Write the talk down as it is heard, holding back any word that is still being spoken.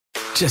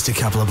Just a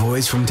couple of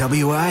boys from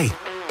WA.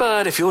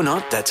 But if you're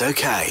not, that's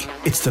okay.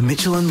 It's the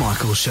Mitchell and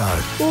Michael Show.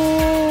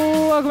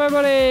 Welcome,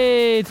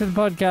 everybody, to the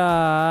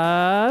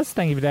podcast.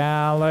 Thank you for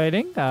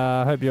downloading.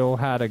 Hope you all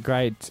had a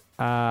great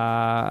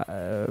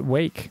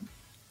week,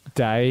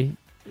 day,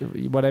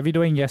 whatever you're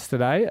doing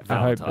yesterday. I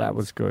hope that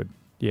was good.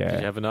 Yeah. Did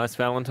you have a nice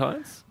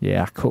Valentine's?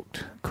 Yeah, I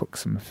cooked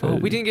some food. Oh,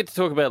 we didn't get to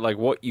talk about like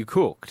what you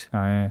cooked. Oh,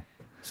 yeah.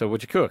 So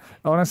what'd you cook?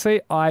 Honestly,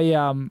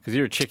 because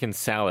you're a chicken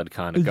salad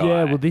kind of guy.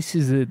 Yeah, well, this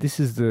is the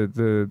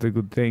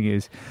good thing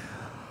is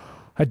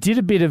I did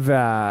a bit of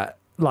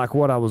like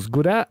what I was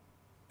good at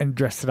and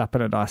dressed it up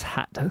in a nice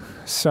hat.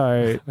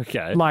 So,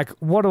 okay, like,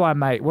 what do I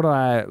make? What do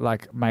I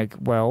make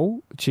well?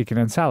 Chicken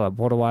and salad.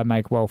 What do I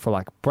make well for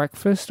like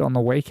breakfast on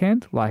the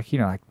weekend? Like,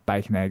 like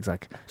bacon, eggs,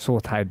 like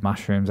sautéed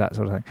mushrooms, that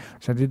sort of thing.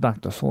 So I did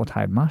like the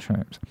sautéed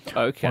mushrooms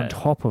on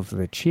top of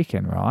the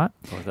chicken, right?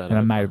 And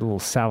I made a little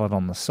salad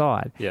on the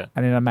side. Yeah.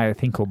 And then I made a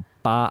thing called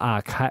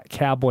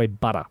cowboy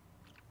butter,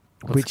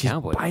 which is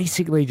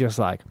basically just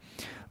like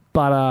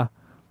butter,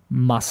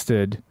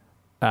 mustard,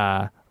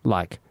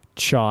 like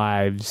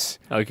chives,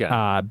 bit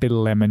of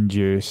lemon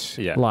juice,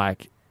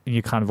 like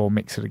you kind of all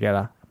mix it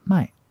together,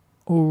 mate.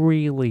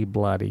 Really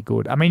bloody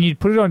good. I mean, you'd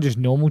put it on just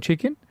normal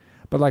chicken,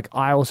 but like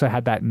I also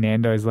had that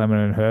Nando's lemon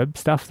and herb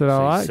stuff that I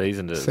like.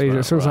 Seasoned it. So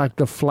it was like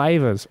the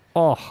flavors.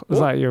 Oh, it was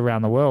like you're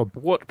around the world.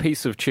 What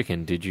piece of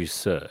chicken did you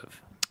serve?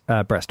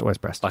 Breast, always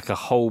breast. Like a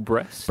whole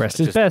breast? Breast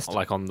is best.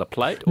 Like on the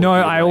plate? No,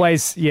 I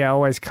always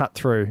cut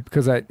through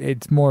because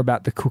it's more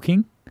about the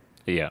cooking.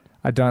 Yeah.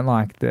 I don't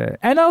like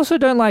and I also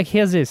don't like,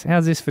 how's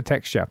this for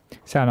texture?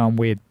 Sound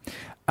weird.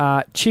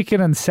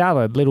 Chicken and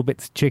salad, little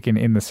bits of chicken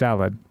in the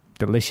salad.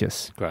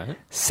 Delicious. Great.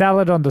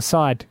 Salad on the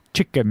side,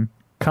 chicken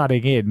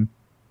cutting in.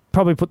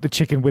 Probably put the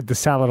chicken with the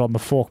salad on the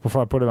fork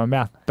before I put it in my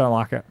mouth. Don't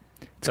like it.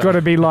 It's got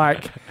to be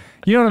like,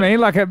 you know what I mean?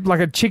 Like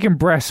a chicken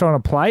breast on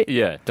a plate.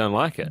 Yeah, don't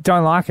like it.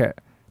 Don't like it.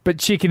 But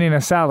chicken in a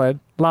salad,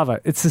 love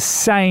it. It's the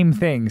same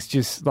things,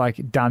 just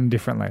like done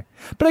differently.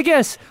 But I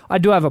guess I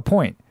do have a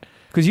point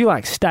because you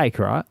like steak,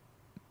 right?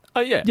 Oh,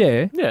 yeah.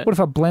 Yeah. Yeah. What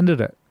if I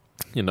blended it?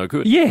 You're no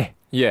good. Yeah.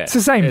 Yeah. It's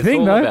the same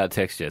thing, though. It's all about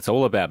texture. It's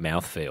all about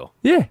mouthfeel.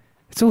 Yeah.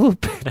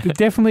 It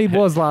definitely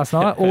was last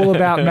night. All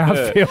about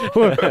mouthfeel.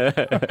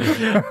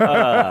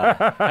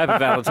 Happy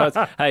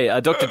Valentine's.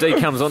 Hey, Dr. D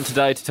comes on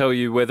today to tell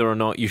you whether or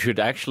not you should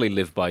actually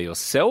live by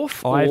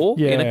yourself or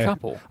in a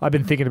couple. I've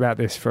been thinking about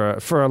this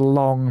for a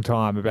long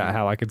time about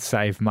how I could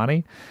save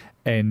money.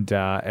 And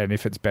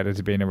if it's better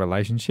to be in a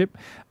relationship.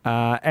 We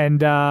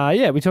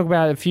talk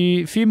about a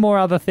few more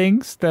other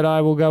things that I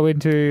will go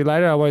into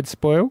later. I won't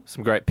spoil.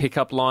 Some great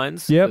pickup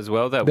lines as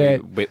well that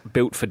we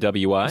built for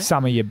WA.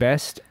 Some of your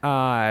best.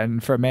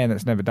 And for a man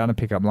that's never done a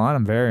pickup line,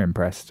 I'm very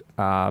impressed.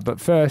 But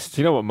first...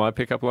 Do you know what my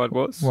pickup line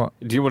was? What?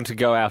 Do you want to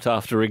go out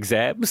after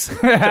exams?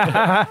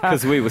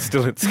 Because we were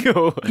still at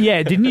school.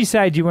 Yeah, didn't you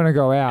say, do you want to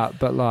go out?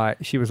 But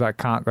she was like,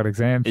 can't, got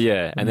exams.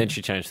 Yeah, and then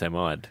she changed her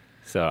mind.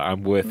 So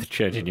I'm worth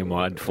changing your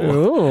mind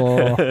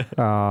for.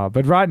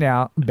 But right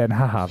now, Ben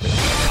Harvey.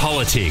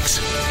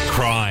 Politics,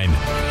 crime,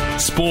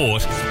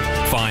 sport,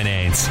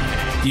 finance.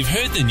 You've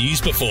heard the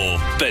news before,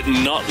 but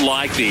not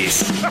like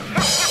this.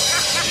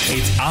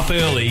 It's Up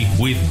Early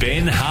with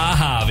Ben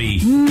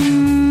Harvey.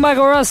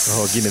 Michael Ross.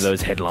 Oh, give me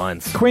those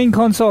headlines. Queen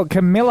Consort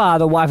Camilla,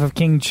 the wife of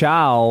King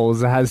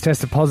Charles, has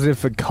tested positive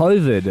for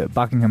COVID,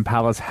 Buckingham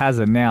Palace has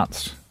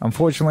announced.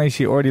 Unfortunately,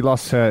 she already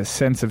lost her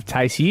sense of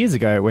taste years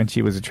ago when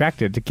she was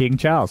attracted to King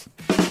Charles.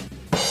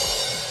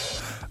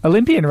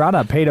 Olympian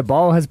runner Peter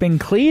Bol has been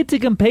cleared to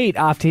compete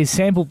after his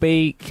sample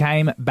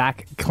came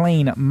back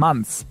clean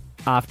months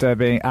after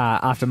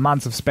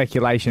months of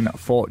speculation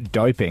for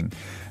doping.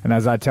 And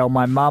as I tell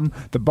my mum,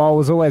 the bowl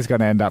was always going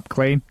to end up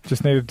clean,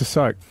 just needed to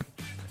soak.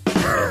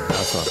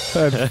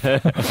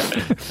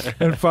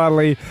 And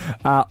finally,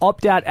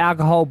 opt-out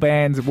alcohol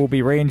bans will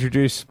be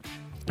reintroduced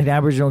in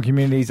Aboriginal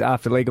communities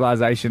after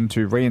legalisation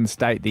to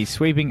reinstate the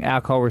sweeping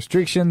alcohol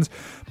restrictions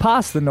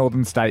passed the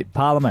Northern State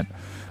Parliament.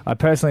 I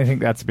personally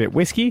think that's a bit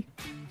whiskey.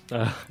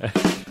 Good,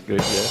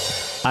 yeah.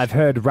 I've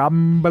heard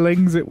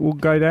rumblings it will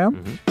go down.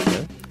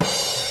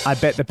 Mm-hmm, I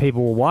bet the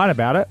people will whine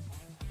about it.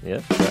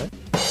 Yeah, right.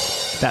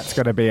 That's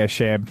going to be a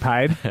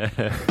champagne.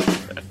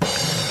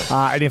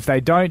 And if they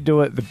don't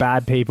do it, the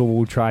bad people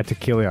will try to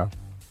kill you.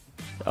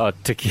 Oh,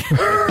 to kill.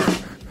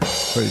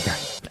 There you go.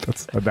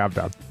 I'm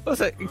done.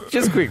 Also,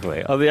 just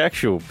quickly, on the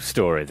actual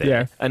story there,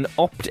 yeah. An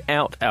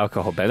opt-out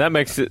alcohol ban, that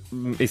makes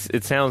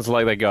it sounds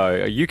like they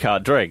go, you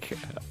can't drink.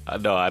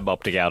 No, I'm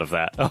opting out of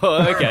that.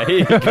 Oh, okay, here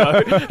you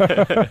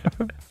go.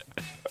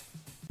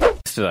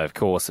 Today, of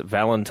course,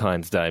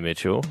 Valentine's Day,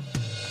 Mitchell.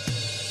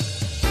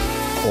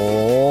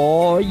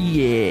 Oh,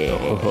 yeah.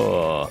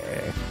 Oh.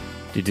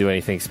 Did you do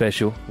anything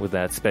special with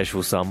that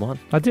special someone?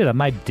 I did. I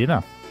made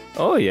dinner.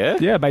 Oh, yeah?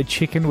 Yeah, I made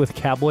chicken with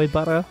cowboy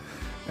butter.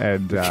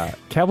 And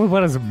cowboy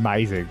butter's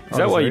amazing. Is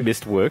that why you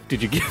missed work?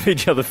 Did you give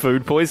each other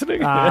food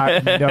poisoning? No,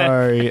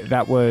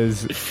 that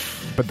was...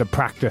 But the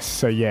practice,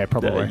 so yeah,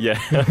 probably.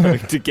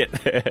 To get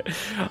there.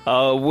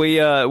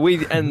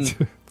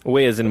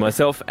 We as in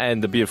myself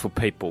and the beautiful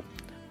people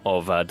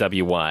of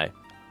WA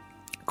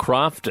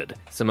crafted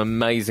some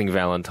amazing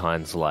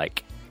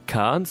Valentine's-like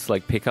cards,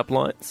 like pickup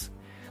lines.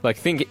 Like,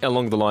 think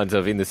along the lines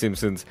of, in The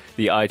Simpsons,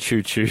 the I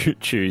choo-choo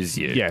choose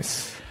you.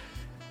 Yes.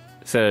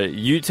 So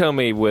you tell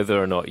me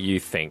whether or not you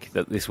think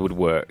that this would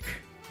work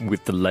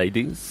with the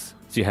ladies.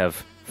 So you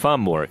have far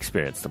more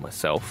experience than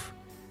myself.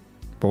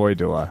 Boy,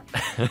 do I.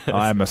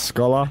 I am a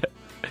scholar.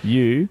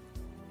 You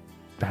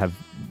have...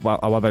 Well,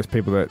 I'm one of those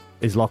people that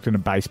is locked in a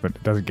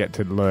basement, doesn't get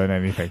to learn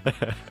anything.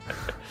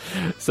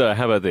 So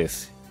how about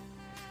this?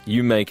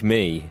 You make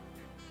me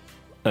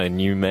a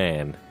new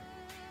man.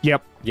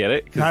 Yep. Get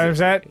it?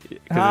 100%.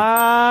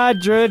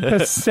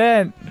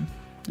 100%.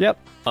 Yep.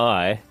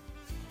 I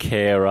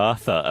care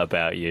Arthur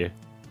about you.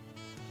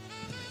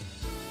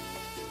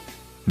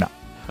 No.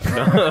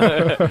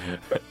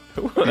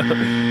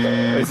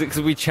 Is it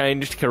because we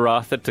changed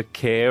Karatha to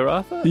Care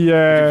Arthur?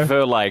 Yeah. Would you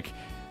prefer, like,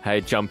 hey,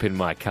 jump in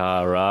my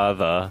car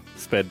rather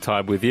spend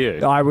time with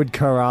you? I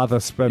would rather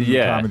spend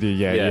time with you.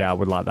 Yeah, I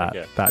would like that.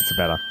 Okay. That's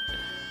better.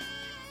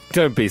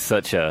 Don't be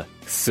such a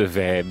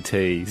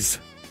Cervantes.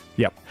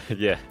 Yep.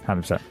 Yeah.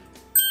 100%.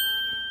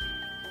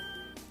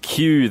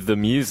 Cue the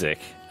music,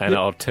 and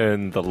I'll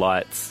turn the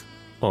lights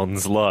on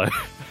slow.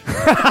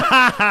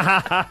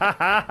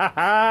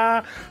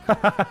 Yeah.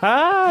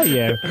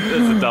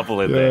 There's a double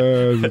in there.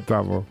 There's a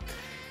double.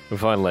 And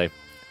finally,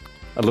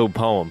 a little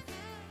poem.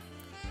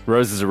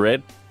 Roses are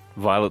red,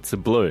 violets are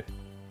blue.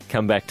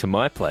 Come back to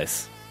my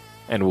place,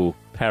 and we'll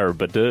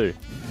parabadoo.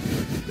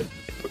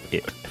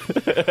 Yep.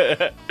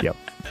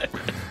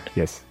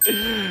 Yes.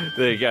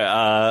 There you go.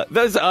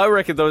 I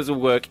reckon those will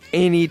work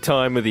any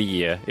time of the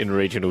year in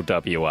regional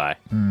WA.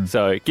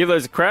 So give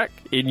those a crack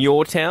in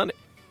your town.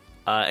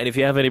 And if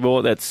you have any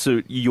more that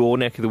suit your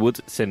neck of the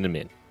woods, send them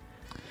in.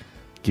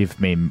 Give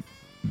me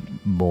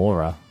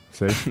Mora.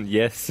 See?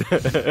 Yes.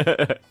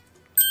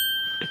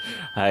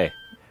 Hey,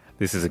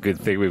 this is a good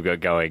thing we've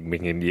got going,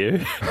 Ming and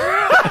you.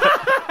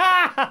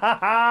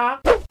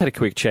 Had a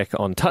quick check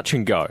on touch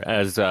and go,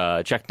 as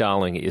Jack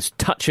Darling is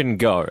touch and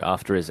go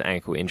after his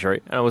ankle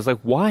injury. And I was like,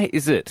 why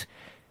is it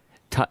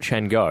touch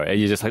and go? And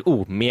you're just like,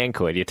 oh, me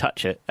ankle, and you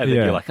touch it. And then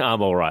you're like,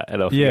 I'm all right.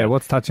 And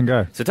what's touch and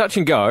go? So touch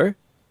and go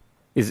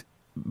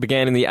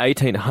began in the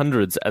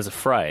 1800s as a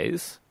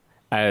phrase,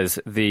 as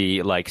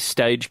the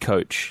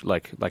stagecoach,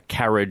 like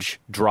carriage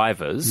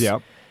drivers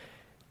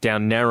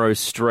down narrow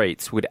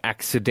streets would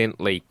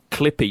accidentally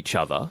clip each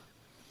other,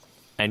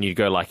 and you'd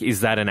go like,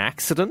 is that an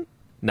accident?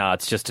 Nah,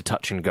 it's just a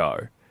touch and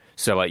go.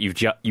 So like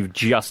you've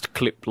just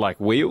clipped like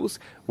wheels.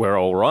 We're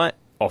all right.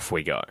 Off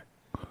we go.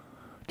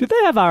 Did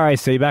they have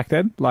RAC back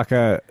then, like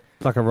a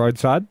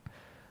roadside?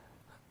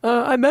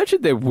 I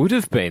imagine there would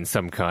have been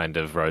some kind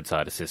of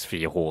roadside assist for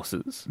your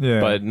horses,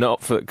 but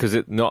not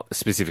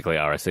specifically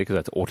RAC, because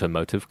that's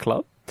Automotive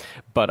Club.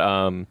 But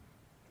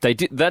they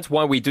did. That's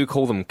why we do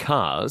call them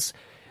cars.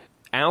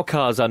 Our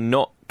cars are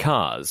not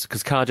cars,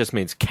 because car just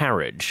means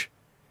carriage.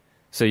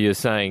 So you're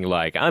saying,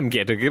 like, I'm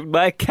getting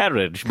my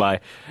carriage, my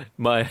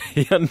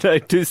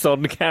Hyundai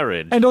Tucson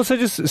carriage. And also,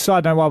 just a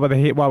side note while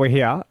we're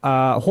here,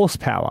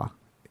 horsepower.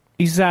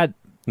 Is that...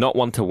 Not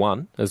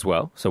 1-to-1 as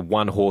well. So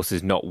one horse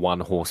is not 1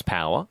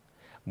 horsepower.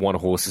 One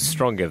horse is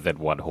stronger than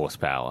 1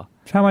 horsepower.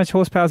 How much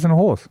horsepower is in a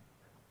horse?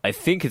 I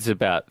think it's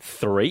about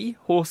 3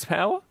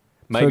 horsepower.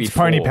 Maybe so it's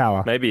 4. Pony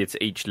power. Maybe it's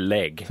each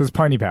leg. So it's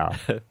pony power.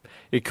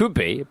 It could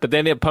be, but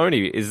then a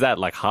pony, is that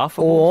like half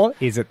a horse?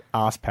 Or is it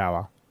ass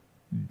power?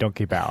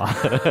 Donkey power.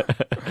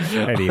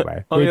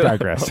 Anyway, we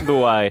digress. On the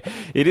way,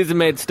 it is a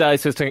Meds Day,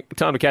 so it's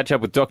time to catch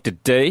up with Dr.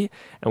 D,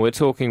 and we're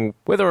talking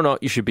whether or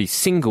not you should be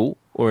single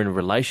or in a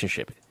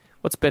relationship.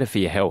 What's better for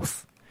your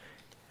health?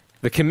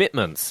 The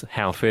commitments,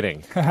 how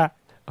fitting.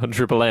 On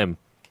Triple M.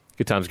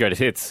 Good times, greatest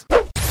hits.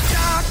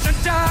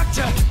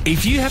 Doctor.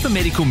 If you have a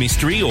medical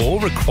mystery or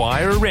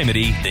require a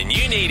remedy, then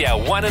you need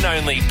our one and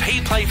only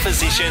P-Play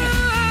physician,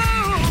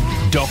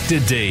 Dr.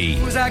 D.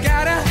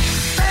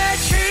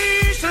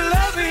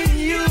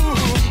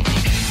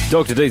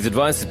 Dr. D's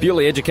advice is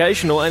purely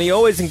educational, and he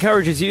always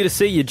encourages you to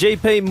see your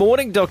GP.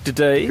 Morning, Dr.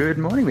 D. Good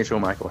morning, Mitchell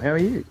Michael. How are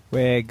you?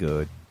 We're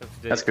good.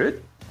 That's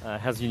good.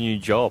 How's your new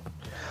job?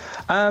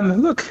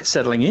 Look,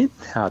 settling in.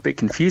 A bit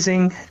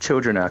confusing.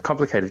 Children are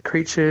complicated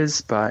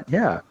creatures, but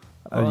yeah.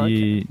 Are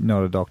you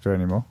not a doctor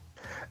anymore?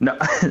 No,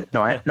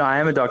 I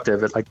am a doctor,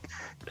 but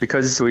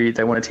because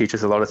they want to teach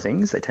us a lot of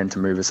things, they tend to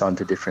move us on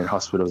to different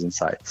hospitals and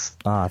sites.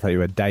 I thought you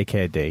were a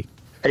daycare D.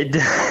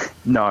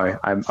 No,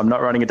 I'm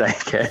not running a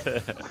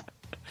daycare.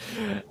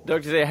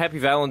 Dr. D, happy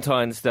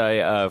Valentine's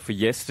Day for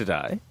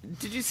yesterday.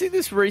 Did you see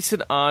this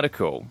recent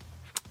article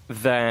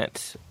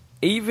that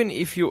even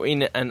if you're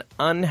in an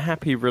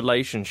unhappy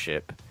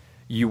relationship,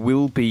 you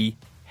will be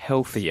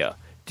healthier?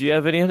 Do you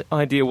have any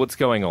idea what's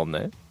going on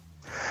there?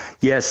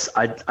 Yes,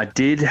 I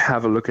did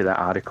have a look at that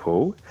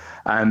article.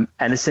 And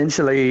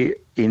essentially,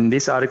 in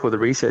this article, the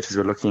researchers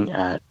were looking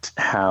at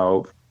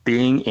how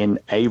being in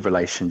a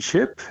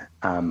relationship,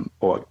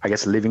 or I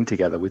guess living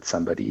together with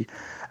somebody,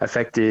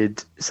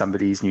 affected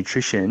somebody's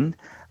nutrition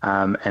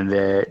and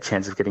their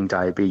chance of getting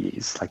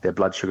diabetes, like their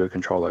blood sugar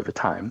control over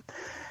time.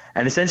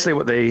 And essentially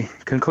what they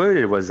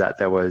concluded was that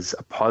there was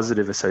a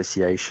positive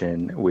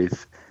association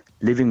with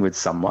living with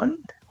someone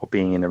or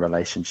being in a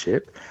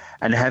relationship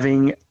and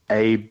having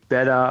a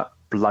better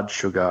blood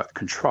sugar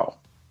control.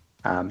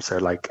 So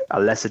like a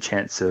lesser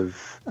chance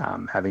of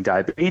having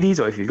diabetes,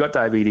 or if you've got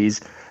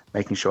diabetes,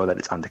 making sure that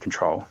it's under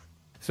control.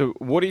 So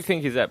what do you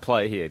think is at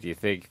play here? Do you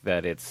think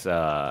that it's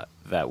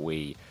that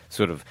we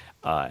sort of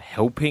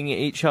helping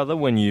each other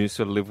when you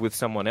sort of live with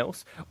someone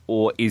else?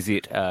 Or is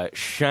it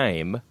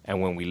shame,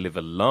 and when we live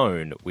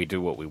alone, we do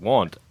what we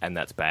want, and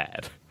that's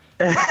bad?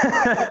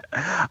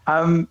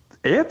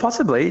 Yeah,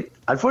 possibly.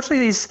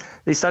 Unfortunately, these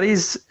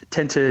studies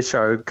tend to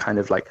show kind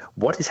of like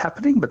what is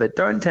happening, but they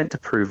don't tend to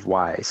prove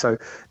why. So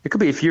there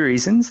could be a few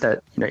reasons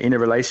that, you know, in a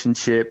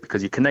relationship,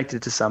 because you're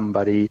connected to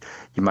somebody,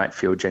 you might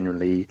feel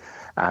generally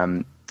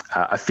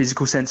a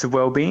physical sense of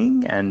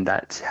well-being, and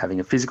that having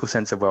a physical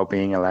sense of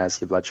well-being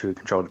allows your blood sugar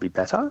control to be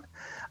better.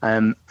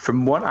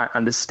 From what I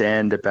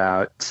understand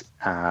about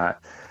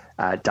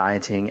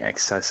dieting,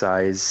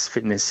 exercise,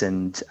 fitness,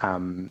 and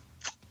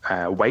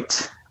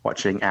weight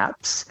watching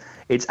apps,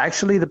 it's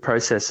actually the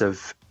process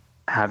of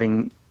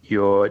having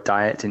your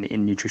diet and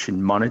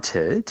nutrition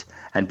monitored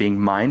and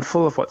being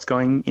mindful of what's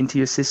going into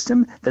your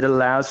system that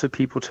allows for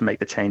people to make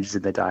the changes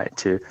in their diet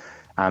to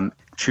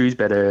choose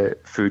better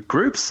food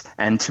groups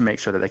and to make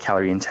sure that their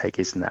calorie intake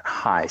isn't that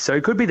high. So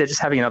it could be that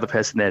just having another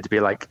person there to be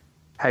like,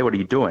 hey, what are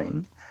you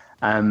doing?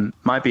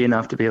 Might be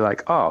enough to be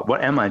like, oh,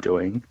 what am I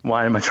doing?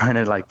 Why am I trying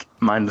to like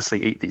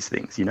mindlessly eat these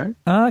things, you know?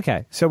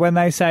 Okay. So when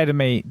they say to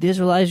me, this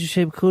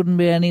relationship couldn't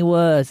be any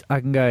worse,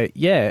 I can go,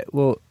 yeah,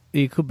 well,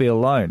 you could be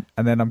alone.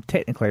 And then I'm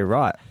technically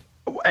right.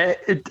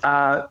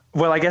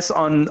 Well, I guess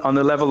on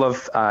the level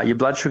of your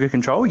blood sugar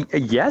control,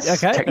 yes,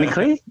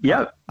 technically.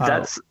 Yeah,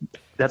 that's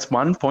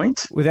one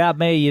point. Without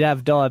me, you'd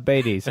have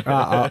diabetes.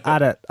 I'll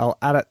add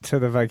it to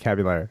the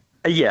vocabulary.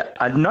 Yeah,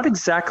 not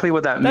exactly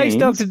what that means.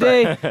 Thanks, Dr.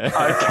 D.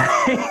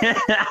 Okay.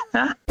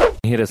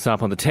 Hit us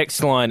up on the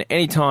text line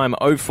anytime,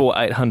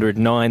 04800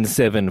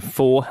 97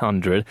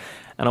 400.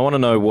 And I want to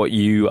know what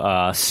you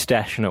are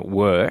stashing at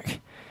work,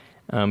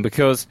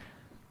 because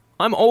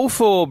I'm all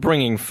for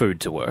bringing food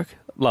to work.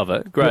 Love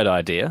it. Great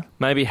idea.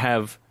 Maybe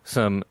have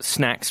some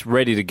snacks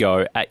ready to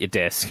go at your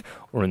desk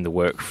or in the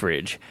work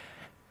fridge.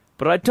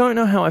 But I don't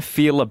know how I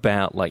feel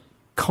about, like,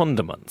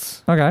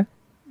 condiments. Okay.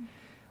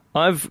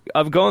 I've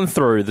gone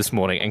through this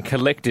morning and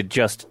collected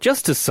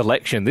just a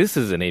selection. This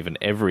isn't even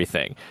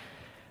everything.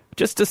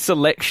 Just a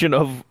selection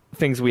of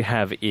things we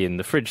have in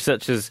the fridge,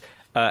 such as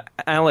young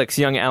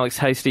Alex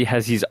Hasty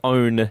has his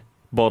own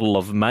bottle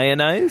of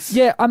mayonnaise.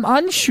 Yeah, I'm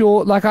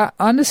unsure. Like, I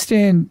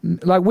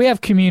understand, like, we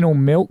have communal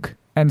milk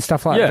and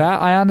stuff like that.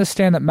 I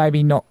understand that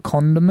maybe not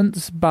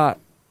condiments, but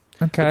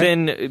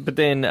okay. But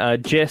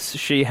then Jess,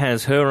 she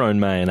has her own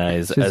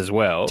mayonnaise as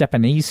well.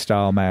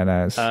 Japanese-style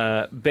mayonnaise.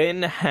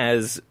 Ben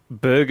has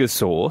burger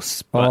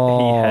sauce, but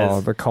he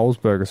has the Coles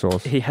burger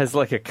sauce. He has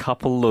like a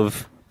couple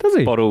of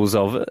bottles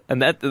of it,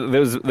 and that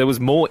there was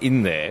more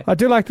in there. I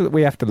do like that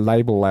we have to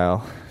label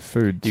our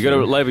food. You got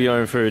to label your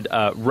own food.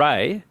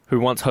 Ray,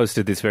 who once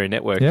hosted this very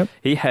network,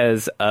 he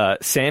has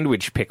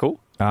sandwich pickle.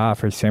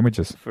 For his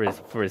sandwiches.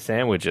 For his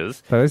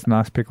sandwiches. Those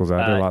nice pickles,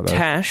 I do like those.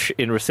 Tash,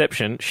 in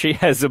reception, she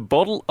has a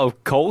bottle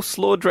of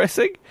coleslaw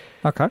dressing.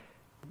 Okay.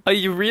 Are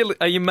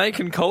you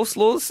making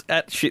coleslaws?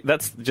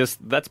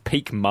 That's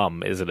peak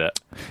mum, isn't it?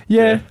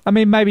 Yeah. I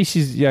mean, maybe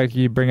she's,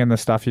 you bring in the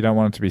stuff, you don't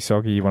want it to be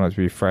soggy, you want it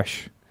to be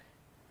fresh.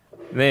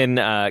 Then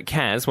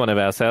Kaz, one of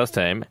our sales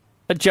team,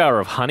 a jar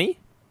of honey.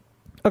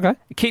 Okay.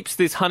 Keeps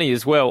this honey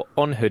as well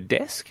on her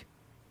desk.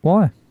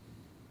 Why?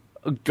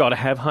 Got to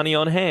have honey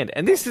on hand.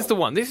 And this is the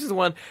one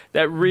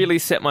that really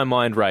set my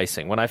mind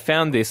racing when I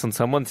found this on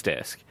someone's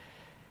desk.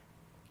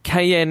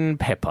 Cayenne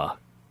pepper.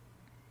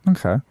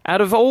 Okay.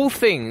 Out of all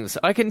things,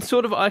 I can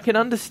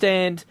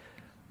understand.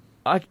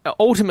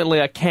 Ultimately,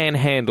 I can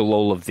handle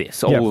all of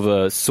this, all of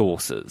the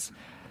sauces.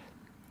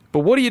 But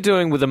what are you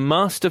doing with a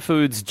Master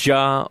Foods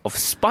jar of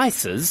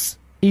spices?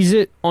 Is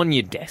it on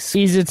your desk?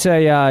 Is it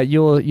a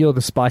you're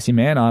the spicy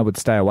man? I would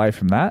stay away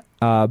from that.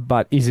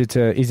 But is it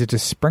a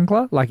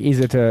sprinkler? Like, is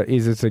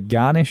it a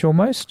garnish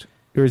almost,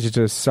 or is it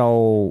a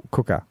sole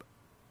cooker?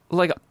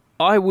 Like,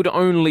 I would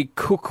only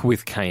cook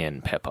with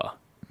cayenne pepper.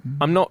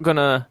 I'm not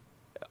gonna.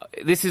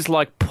 This is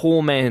like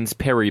poor man's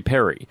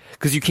peri-peri,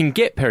 because you can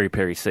get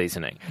peri-peri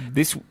seasoning.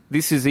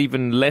 This is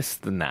even less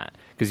than that,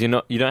 because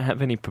you don't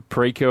have any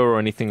paprika or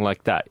anything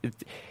like that.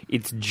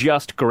 It's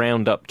just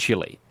ground up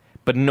chili.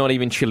 But not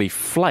even chili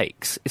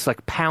flakes. It's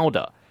like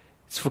powder.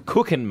 It's for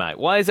cooking, mate.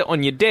 Why is it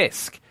on your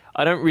desk?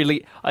 I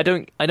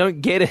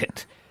don't get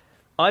it.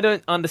 I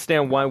don't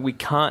understand why we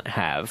can't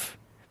have,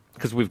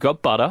 because we've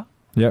got butter.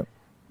 Yep.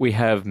 We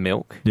have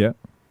milk. Yep.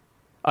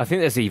 I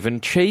think there's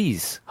even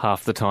cheese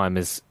half the time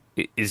is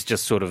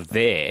just sort of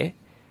there.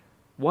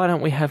 Why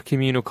don't we have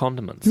communal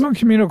condiments? You want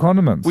communal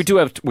condiments?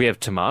 We have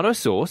tomato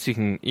sauce. You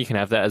can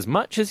have that as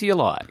much as you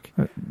like.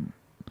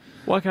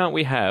 Why can't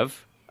we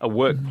have a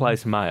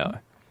workplace mayo?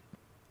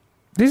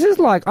 This is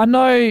like, I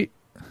know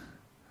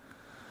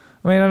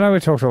we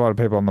talked to a lot of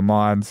people on the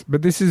mines,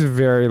 but this is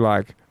very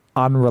like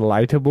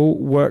unrelatable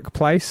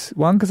workplace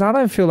one, because I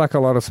don't feel like a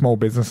lot of small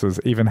businesses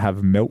even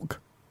have milk.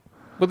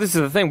 Well, this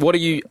is the thing.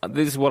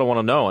 This is what I want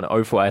to know on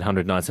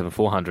 048009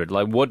 97400.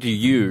 Like, what do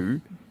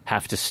you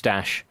have to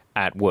stash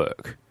at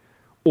work?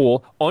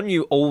 Or on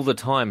you all the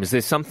time? Is there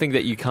something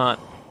that you can't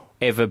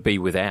ever be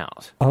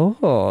without?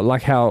 Oh,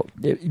 like how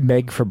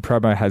Meg from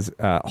Promo has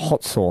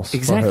hot sauce.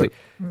 Exactly.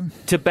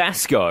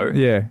 Tabasco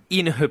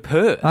in her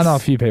purse. I know a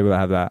few people that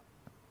have that.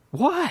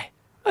 Why?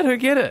 I don't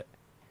get it.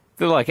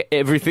 They're like,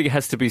 everything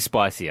has to be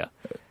spicier.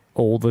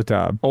 All the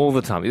time. All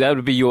the time. That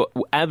would be your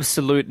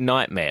absolute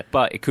nightmare.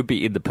 But it could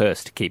be in the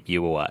purse to keep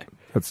you away.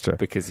 That's true.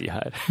 Because you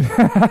had.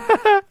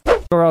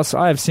 Or else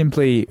I have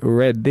simply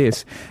read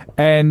this.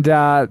 And do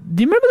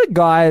you remember the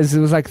guys?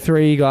 There was like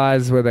 3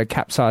 guys with a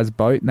capsized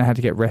boat and they had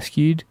to get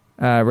rescued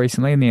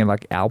recently near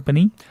like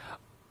Albany.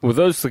 Were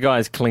those the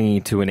guys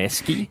clinging to an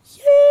esky?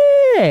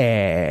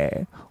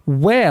 Yeah.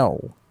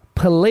 Well,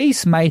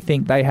 police may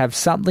think they have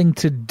something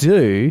to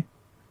do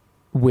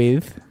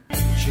with...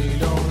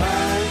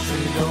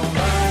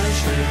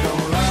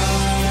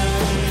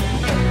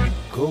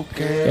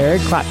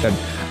 Eric Clapton.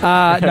 No,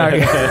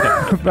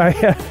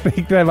 I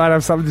think they might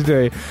have something to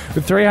do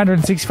with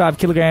 365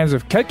 kilograms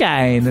of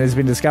cocaine that has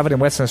been discovered in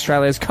Western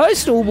Australia's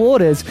coastal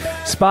waters,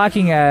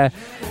 sparking a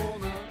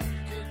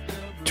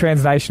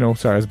transnational,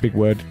 sorry, it's a big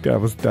word. I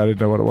didn't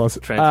know what it was.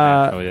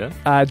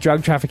 Transnational,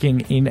 drug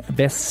trafficking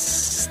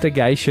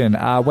investigation.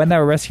 When they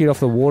were rescued off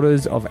the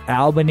waters of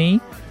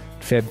Albany,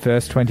 Feb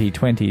 1st,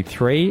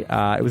 2023,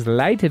 it was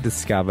later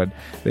discovered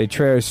the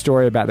trio's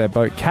story about their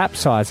boat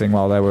capsizing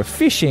while they were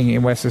fishing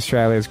in West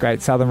Australia's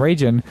Great Southern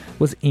region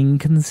was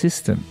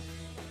inconsistent.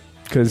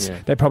 Because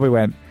they probably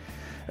went,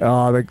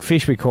 the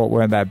fish we caught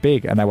weren't that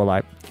big. And they were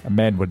like, a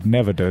man would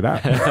never do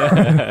that.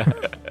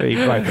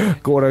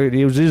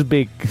 He was this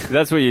big.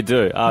 That's what you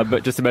do.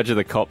 But just imagine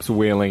the cops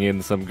wheeling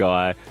in some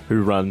guy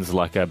who runs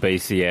like a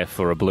BCF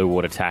or a blue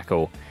water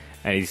tackle.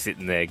 And he's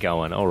sitting there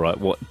going, all right,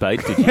 what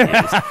bait did you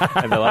use?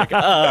 And they're like,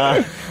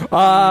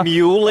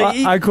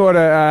 muley? I caught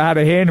had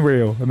a hand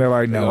reel. And they're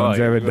like, no one's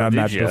ever done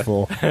that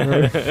before.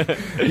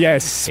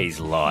 Yes. He's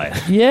lying.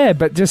 Yeah,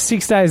 but just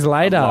 6 days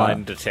later. A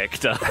line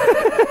detector.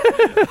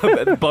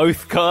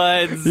 Both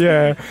kinds.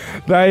 Yeah.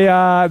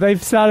 They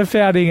started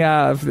finding,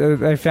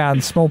 they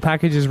found small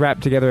packages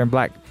wrapped together in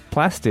black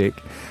plastic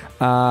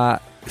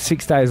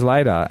 6 days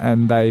later.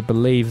 And they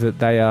believe that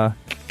they are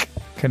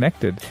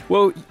connected.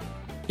 Well...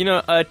 You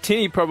know, a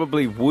tinny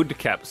probably would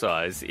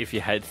capsize if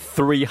you had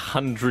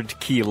 300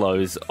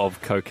 kilos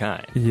of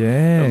cocaine.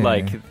 Yeah.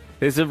 Like,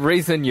 there's a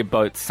reason your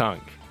boat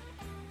sunk.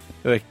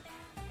 Like,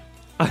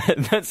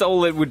 that's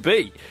all it would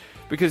be.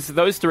 Because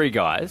those 3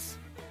 guys,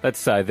 let's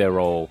say they're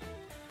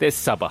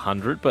sub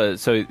 100, but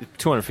so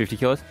 250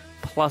 kilos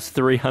plus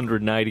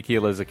 380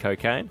 kilos of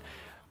cocaine.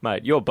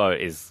 Mate, your boat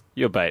is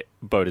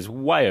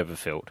way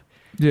overfilled.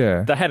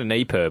 Yeah. They had an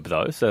EPIRB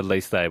though, so at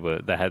least they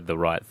had the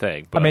right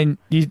thing. But I mean,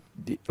 you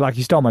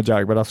stole my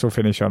joke, but I'll still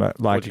finish on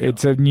it. Like,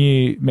 it's a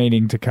new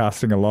meaning to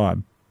casting a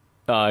line.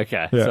 Oh,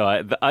 okay. Yeah. So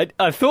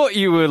I thought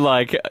you were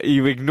like,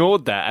 you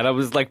ignored that, and I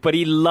was like, but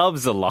he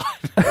loves a line.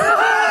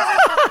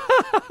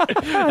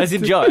 as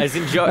in joke, like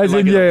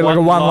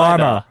a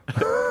one-liner.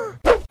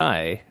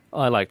 I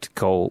like to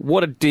call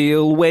What a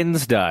Deal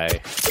Wednesday.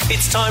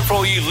 It's time for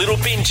all you little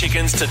bin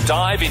chickens to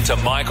dive into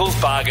Michael's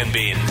Bargain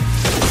Bin.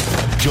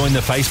 Join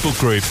the Facebook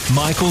group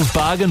Michael's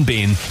Bargain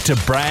Bin to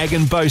brag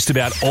and boast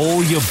about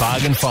all your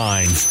bargain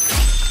finds.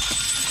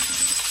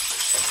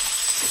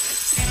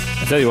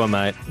 I tell you what,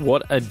 mate,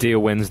 what a deal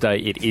Wednesday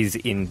it is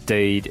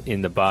indeed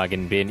in the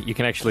bargain bin. You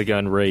can actually go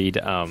and read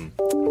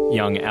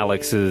young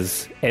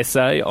Alex's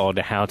essay on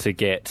how to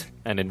get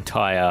an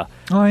entire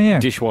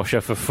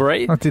dishwasher for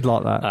free. I did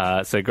like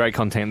that. So great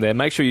content there.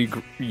 Make sure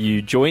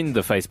you join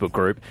the Facebook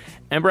group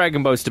and brag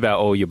and boast about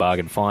all your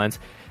bargain finds.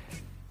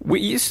 I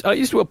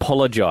used to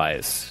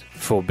apologise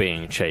for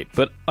being cheap,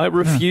 but I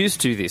refuse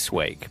to this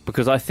week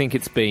because I think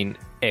it's been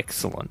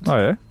excellent. Oh,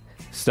 yeah?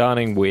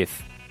 Starting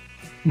with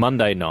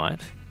Monday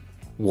night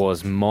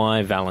was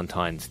my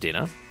Valentine's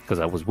dinner because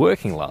I was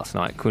working last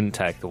night, couldn't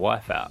take the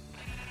wife out.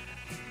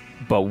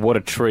 But what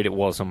a treat it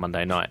was on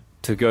Monday night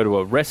to go to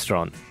a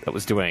restaurant that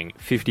was doing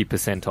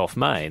 50% off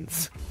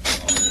mains.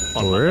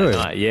 On Monday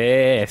night.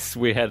 Yes,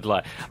 we had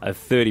like a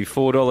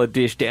 $34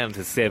 dish down to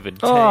 $17,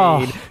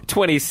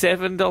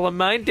 $27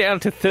 main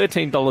down to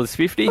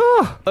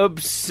 $13.50.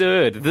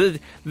 Absurd.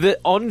 The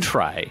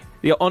entree,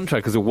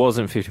 because it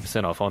wasn't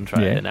 50% off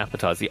entree and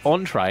appetizer. The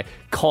entree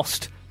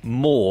cost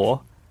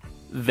more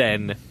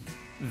than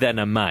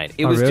a main.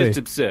 It was just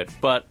absurd.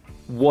 But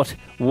what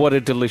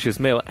a delicious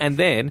meal. And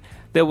then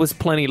there was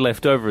plenty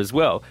left over as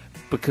well,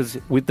 because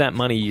with that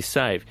money you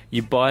save,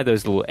 you buy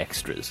those little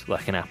extras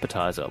like an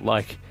appetizer,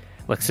 like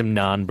some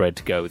naan bread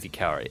to go with your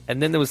curry.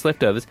 And then there was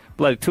leftovers.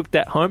 Bloody took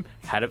that home,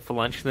 had it for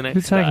lunch the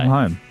next day. You take them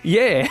home?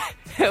 Yeah.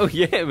 Hell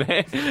yeah,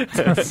 man.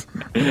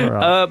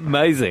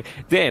 Amazing.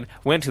 Then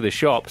went to the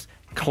shops,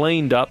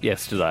 cleaned up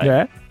yesterday.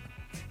 Yeah.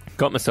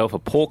 Got myself a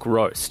pork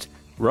roast.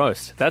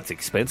 That's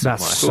expensive,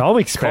 That's Michael. so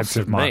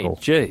expensive, Michael.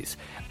 Jeez.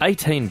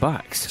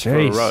 $18 for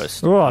a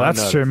roast. Oh,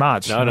 that's too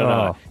much.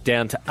 No.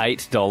 Down to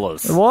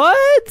 $8.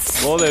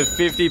 What? More than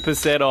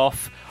 50%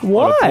 off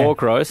Why? on a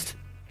pork roast.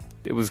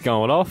 It was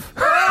going off.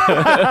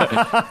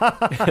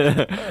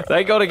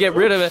 They got to get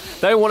rid of it.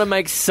 They want to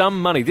make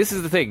some money. This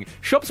is the thing.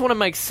 Shops want to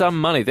make some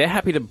money. They're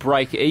happy to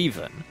break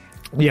even.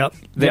 Yep.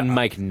 Then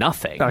make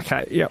nothing.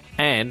 Okay, yep.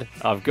 And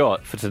I've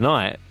got, for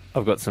tonight,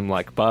 I've got some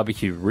like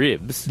barbecue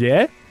ribs.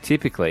 Yeah?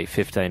 Typically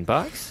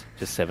 $15,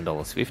 just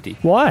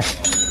 $7.50. Why?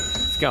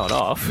 It's going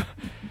off.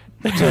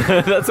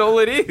 That's all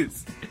it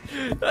is.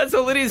 That's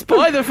all it is.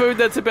 Buy the food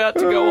that's about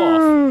to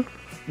go off.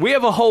 We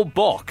have a whole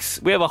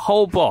box. We have a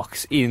whole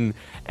box in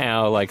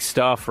our like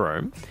staff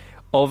room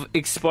of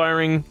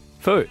expiring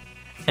food.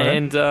 Okay.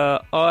 And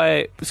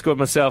I scored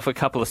myself a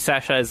couple of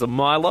sachets of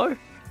Milo. And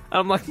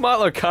I'm like,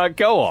 Milo can't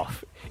go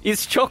off.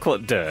 It's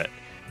chocolate dirt.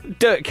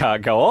 Dirt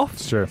can't go off.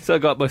 It's true. So I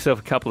got myself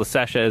a couple of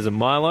sachets of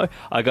Milo.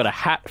 I got a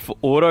hat for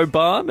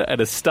Autobahn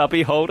and a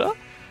stubby holder.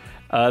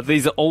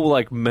 These are all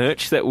like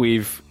merch that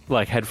we've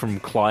like had from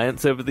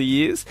clients over the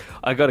years.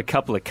 I got a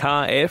couple of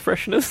car air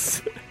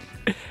fresheners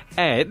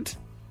and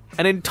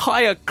an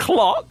entire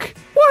clock.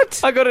 What?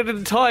 I got an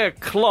entire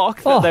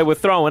clock that they were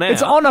throwing out.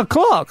 It's on a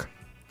clock.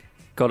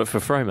 Got it for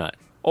free, mate.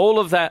 All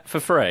of that for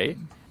free.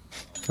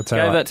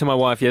 Gave that to my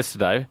wife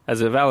yesterday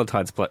as a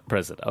Valentine's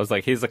present. I was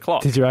like, here's a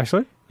clock. Did you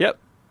actually? Yep.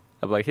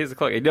 I'm like, here's a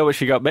clock. You know what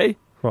she got me?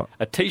 What?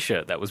 A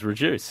T-shirt that was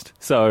reduced.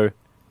 So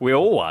we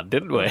all won,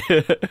 didn't we?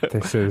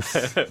 This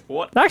is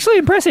what? Actually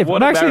impressive.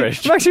 What I'm a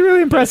marriage. I'm actually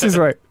really impressed this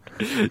week.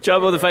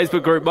 Jump on the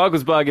Facebook group,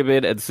 Michael's Bargain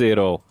Bin, and see it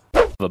all.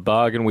 A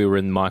bargain. We were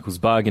in Michael's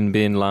Bargain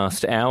Bin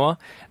last hour.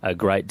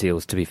 Great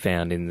deals to be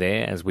found in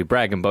there as we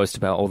brag and boast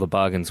about all the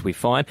bargains we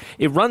find.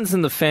 It runs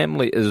in the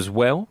family as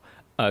well.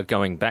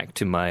 Going back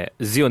to my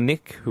Zio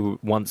Nick, who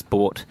once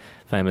bought,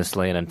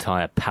 famously, an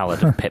entire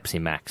pallet of Pepsi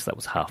Max that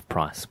was half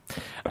price.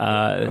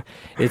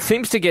 It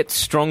seems to get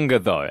stronger,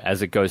 though,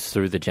 as it goes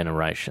through the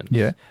generations.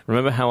 Yeah.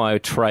 Remember how I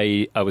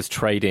was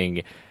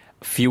trading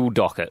fuel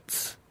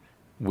dockets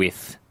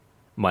with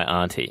my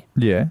auntie?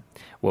 Yeah.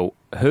 Well,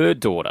 her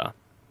daughter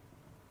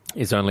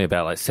is only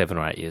about like 7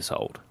 or 8 years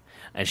old,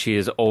 and she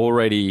has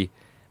already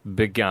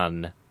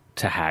begun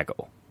to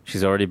haggle.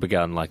 She's already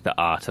begun like the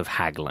art of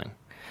haggling.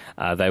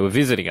 They were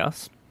visiting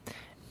us,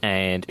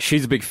 and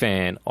she's a big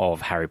fan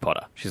of Harry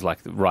Potter. She's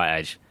like the right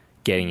age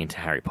getting into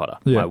Harry Potter.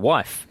 Yeah. My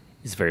wife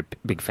is a very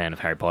big fan of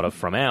Harry Potter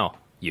from our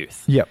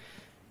youth. Yep.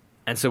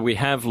 And so we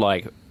have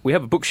a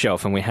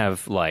bookshelf, and we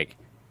have like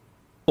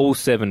all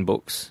 7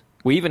 books.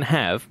 We even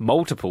have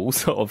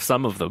multiples of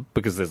some of them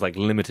because there's like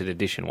limited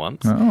edition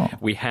ones. Oh.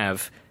 We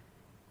have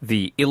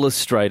the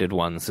illustrated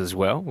ones as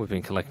well. We've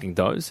been collecting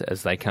those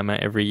as they come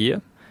out every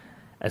year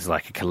as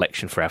like a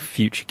collection for our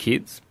future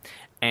kids.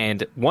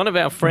 And one of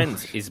our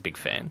friends is a big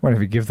fan. Why don't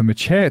we give them a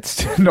chance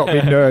to not be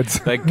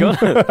nerds? They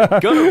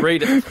gotta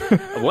read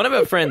it. One of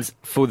our friends,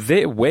 for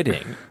their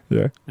wedding,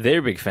 they're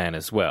a big fan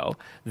as well.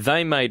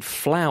 They made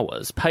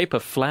flowers, paper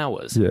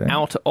flowers,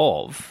 out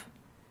of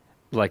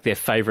like their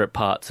favourite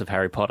parts of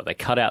Harry Potter. They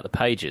cut out the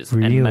pages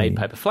and made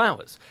paper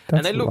flowers.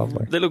 That's and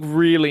lovely. They look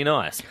really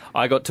nice.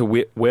 I got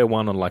to wear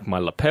one on like my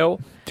lapel.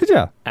 Did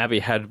you? Abby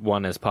had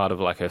one as part of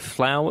like her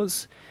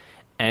flowers.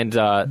 And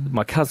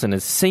my cousin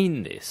has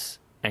seen this.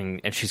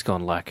 And she's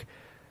gone like,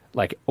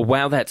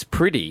 wow, that's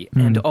pretty,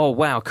 and oh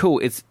wow,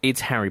 cool,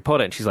 it's Harry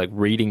Potter, and she's like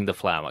reading the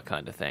flower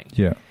kind of thing.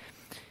 Yeah.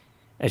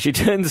 And she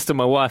turns to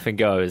my wife and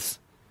goes,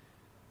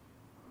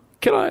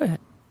 "Can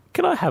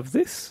I have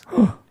this?"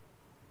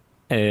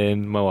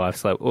 And my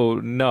wife's like,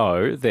 "Oh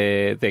no,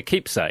 they're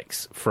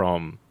keepsakes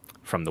from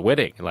the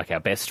wedding, like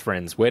our best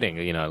friend's wedding.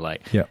 You know,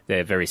 like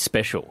they're very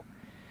special."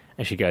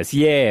 And she goes,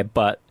 "Yeah,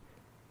 but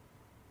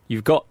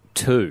you've got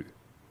 2.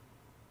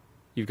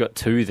 You've got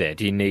 2 there.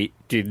 Do you need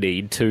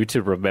 2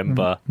 to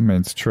remember?" I mean,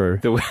 it's true.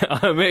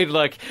 I mean,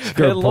 like,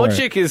 the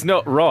logic is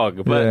not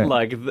wrong, but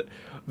like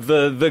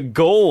the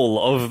goal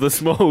of the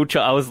small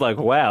child, I was like,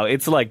 wow,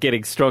 it's like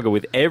getting stronger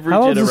with every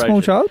generation. How old is the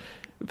small child?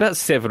 About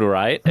 7 or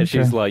 8, and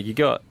she's like, you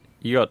got.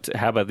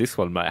 How about this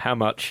one, mate? How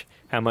much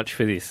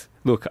for this?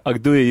 Look, I'll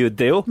do you a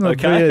deal. I'll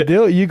do you a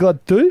deal. You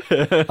got 2.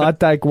 I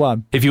take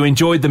 1. If you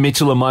enjoyed the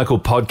Mitchell and Michael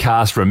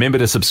podcast, remember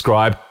to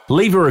subscribe,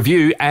 leave a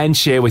review, and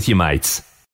share with your mates.